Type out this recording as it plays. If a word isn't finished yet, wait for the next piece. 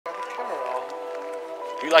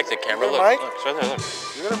You like the camera? Look, mic? look, it's right there, look.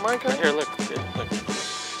 You got a mic on? Right here, look. Yeah, look.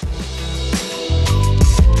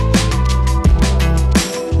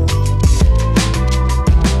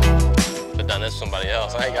 I've done this with somebody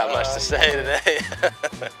else. I ain't got much to say today. You're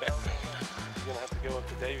gonna have to go up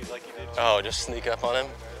to Davey like you did. Oh, just sneak up on him?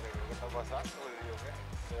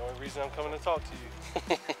 The only reason I'm coming to talk to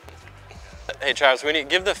you. Hey Travis, we need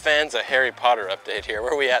give the fans a Harry Potter update here.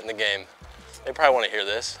 Where are we at in the game? They probably want to hear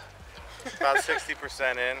this. About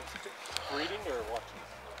 60% in. Reading or watching?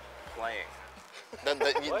 Playing.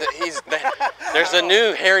 There's a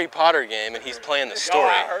new Harry Potter game, and he's playing the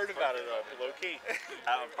story. I heard about it low key.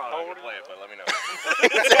 I'm probably not gonna play it, but let me know. He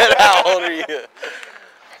said, "How old are you?"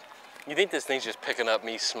 You think this thing's just picking up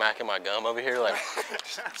me smacking my gum over here, like?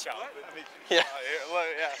 Yeah.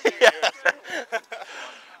 Yeah.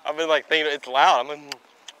 I've been like thinking it's loud. I'm like,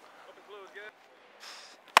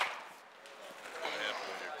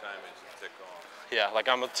 yeah, like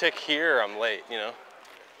I'm a tick here, or I'm late, you know.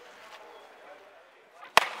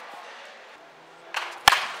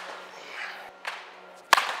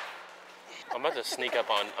 I'm about to sneak up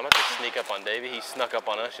on Davey. He snuck up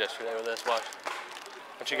on us yesterday with this. Watch.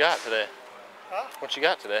 What you got today? Huh? What you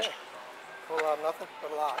got today? Whole lot of nothing,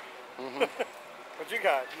 but a lot. What you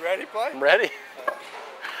got? You ready to play? I'm ready.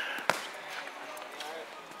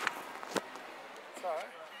 That's all right.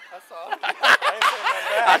 That's all. I ain't saying nothing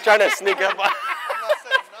bad. I'm trying to sneak up on. I'm not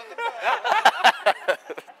saying nothing bad.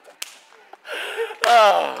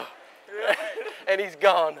 Oh. And he's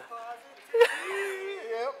gone. Yep.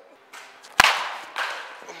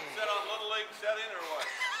 Is that on Little League setting or what?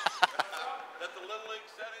 Is that the Little League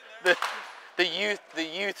setting there? The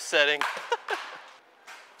youth setting.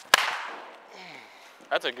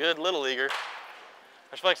 That's a good little leaguer.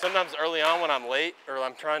 I feel like sometimes early on when I'm late or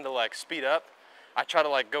I'm trying to like speed up, I try to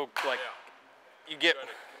like go like you get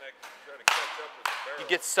Try to catch up with the barrel. you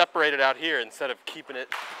get separated out here instead of keeping it.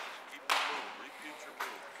 Keep your move. Repeat your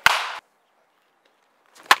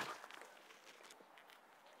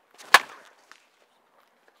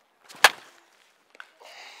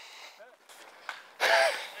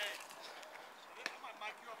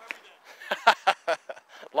move.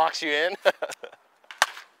 Locks you in.